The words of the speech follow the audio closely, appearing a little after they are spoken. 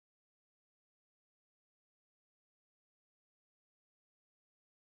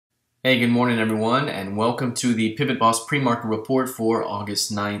Hey, good morning everyone, and welcome to the PivotBoss Pre-Market Report for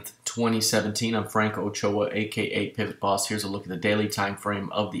August 9th, 2017. I'm Frank Ochoa, aka PivotBoss. Here's a look at the daily time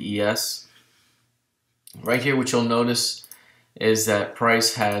frame of the ES. Right here, what you'll notice is that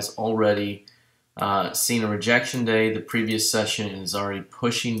price has already seen a rejection day. The previous session is already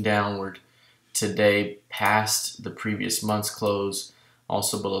pushing downward today past the previous month's close,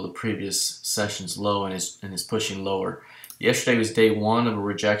 also below the previous session's low, and is pushing lower. Yesterday was day one of a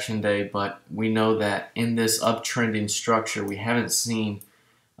rejection day, but we know that in this uptrending structure, we haven't seen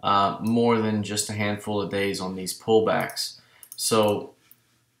more than just a handful of days on these pullbacks. So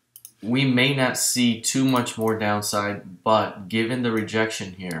we may not see too much more downside, but given the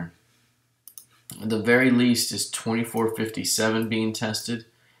rejection here, at the very least is 24.57 being tested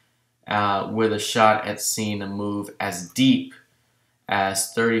with a shot at seeing a move as deep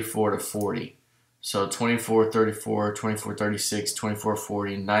as 34 to 40. So 24.34, 24.36,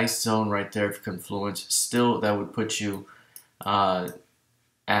 24.40, nice zone right there of confluence. Still, that would put you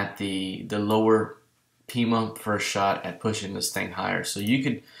at the lower PIMA for a shot at pushing this thing higher. So you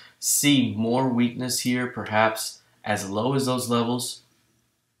could see more weakness here, perhaps as low as those levels,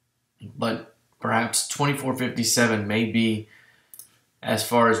 but perhaps 24.57 may be as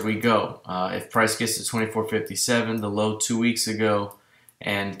far as we go. If price gets to 24.57, the low 2 weeks ago,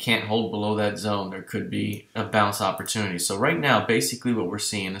 and can't hold below that zone, there could be a bounce opportunity. So right now, basically what we're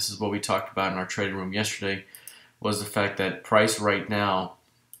seeing, this is what we talked about in our trading room yesterday, was the fact that price right now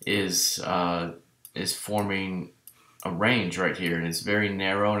is forming a range right here, and it's very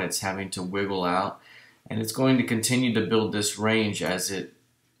narrow, and it's having to wiggle out, and it's going to continue to build this range as it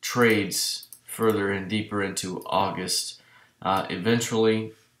trades further and deeper into August.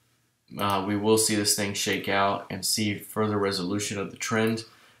 Eventually, we will see this thing shake out and see further resolution of the trend.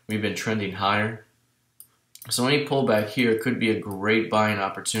 We've been trending higher. So any pullback here could be a great buying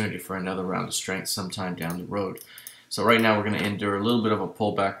opportunity for another round of strength sometime down the road. So right now we're going to endure a little bit of a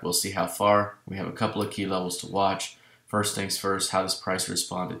pullback. We'll see how far. We have a couple of key levels to watch. First things first, how does price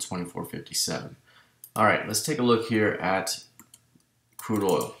respond at 24.57? All right, let's take a look here at crude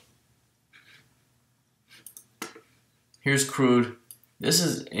oil. Here's crude. This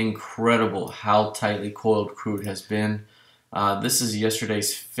is incredible how tightly coiled crude has been. This is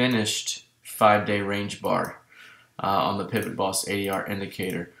yesterday's finished 5-day range bar on the PivotBoss ADR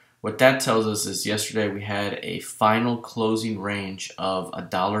indicator. What that tells us is yesterday we had a final closing range of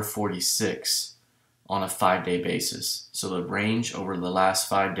 $1.46 on a 5-day basis. So the range over the last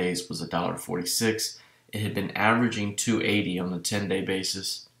 5 days was $1.46. It had been averaging $2.80 on the 10-day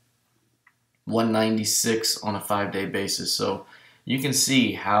basis, $1.96 on a 5-day basis. So you can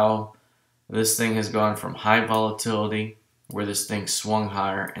see how this thing has gone from high volatility, where this thing swung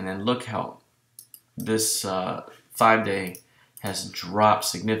higher, and then look how this 5-day has dropped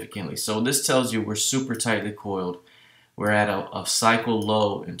significantly. So this tells you we're super tightly coiled. We're at a cycle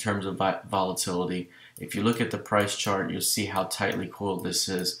low in terms of volatility. If you look at the price chart, you'll see how tightly coiled this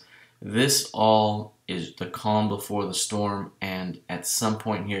is. This all is the calm before the storm, and at some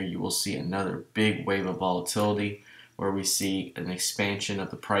point here you will see another big wave of volatility, where we see an expansion of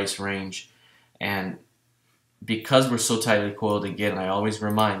the price range. And because we're so tightly coiled, again, I always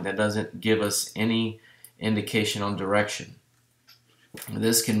remind, that doesn't give us any indication on direction.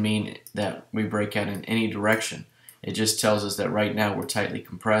 This can mean that we break out in any direction. It just tells us that right now we're tightly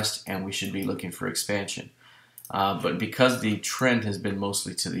compressed and we should be looking for expansion. But because the trend has been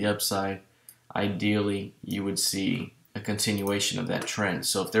mostly to the upside, ideally you would see a continuation of that trend.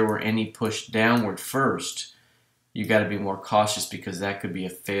 So if there were any push downward first, you got to be more cautious, because that could be a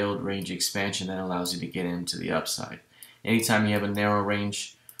failed range expansion that allows you to get into the upside. Anytime you have a narrow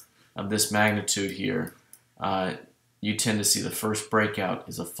range of this magnitude here, you tend to see the first breakout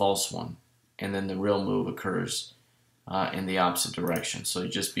is a false one, and then the real move occurs in the opposite direction. So you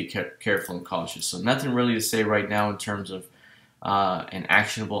just be careful and cautious. So nothing really to say right now in terms of an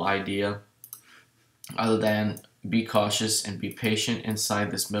actionable idea, other than be cautious and be patient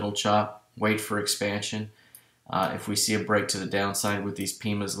inside this middle chop, wait for expansion. If we see a break to the downside with these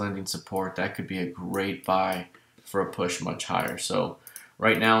PIMAs lending support, that could be a great buy for a push much higher. So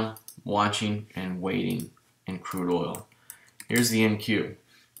right now, watching and waiting in crude oil. Here's the NQ.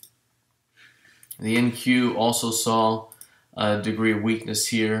 The NQ also saw a degree of weakness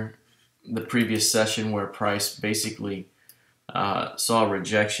here. The previous session, where price basically saw a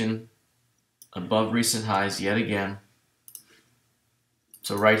rejection above recent highs yet again.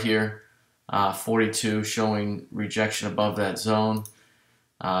 So right here, 42 showing rejection above that zone.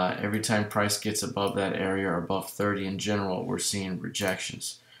 Every time price gets above that area, or above 30 in general, we're seeing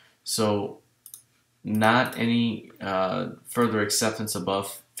rejections. So not any further acceptance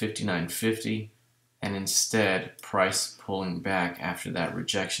above 59.50, and instead price pulling back after that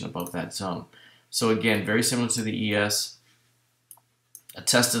rejection above that zone. So again, very similar to the ES. A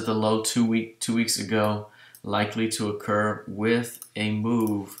test at the low 2 weeks ago, likely to occur with a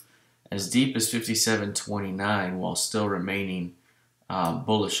move as deep as 57.29 while still remaining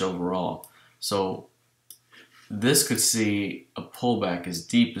bullish overall. So this could see a pullback as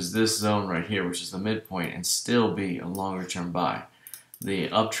deep as this zone right here, which is the midpoint, and still be a longer term buy. The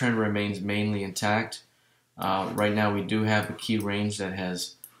uptrend remains mainly intact. Right now we do have a key range that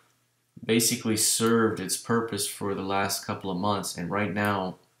has basically served its purpose for the last couple of months, and right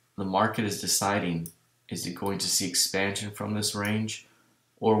now the market is deciding, is it going to see expansion from this range,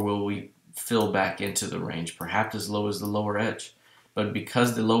 or will we fill back into the range, perhaps as low as the lower edge? But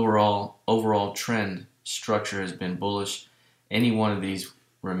because the overall trend structure has been bullish, any one of these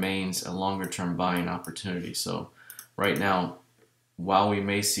remains a longer term buying opportunity. So right now, while we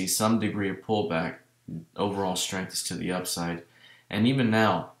may see some degree of pullback, overall strength is to the upside. And even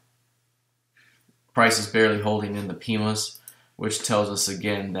now, price is barely holding in the PIMAs, which tells us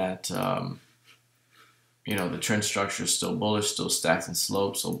again that the trend structure is still bullish, still stacked and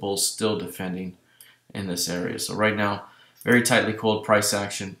sloped, so bulls still defending in this area. So right now, very tightly coiled price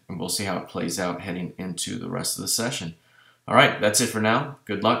action, and we'll see how it plays out heading into the rest of the session. All right, that's it for now.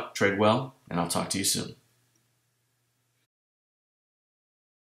 Good luck, trade well, and I'll talk to you soon.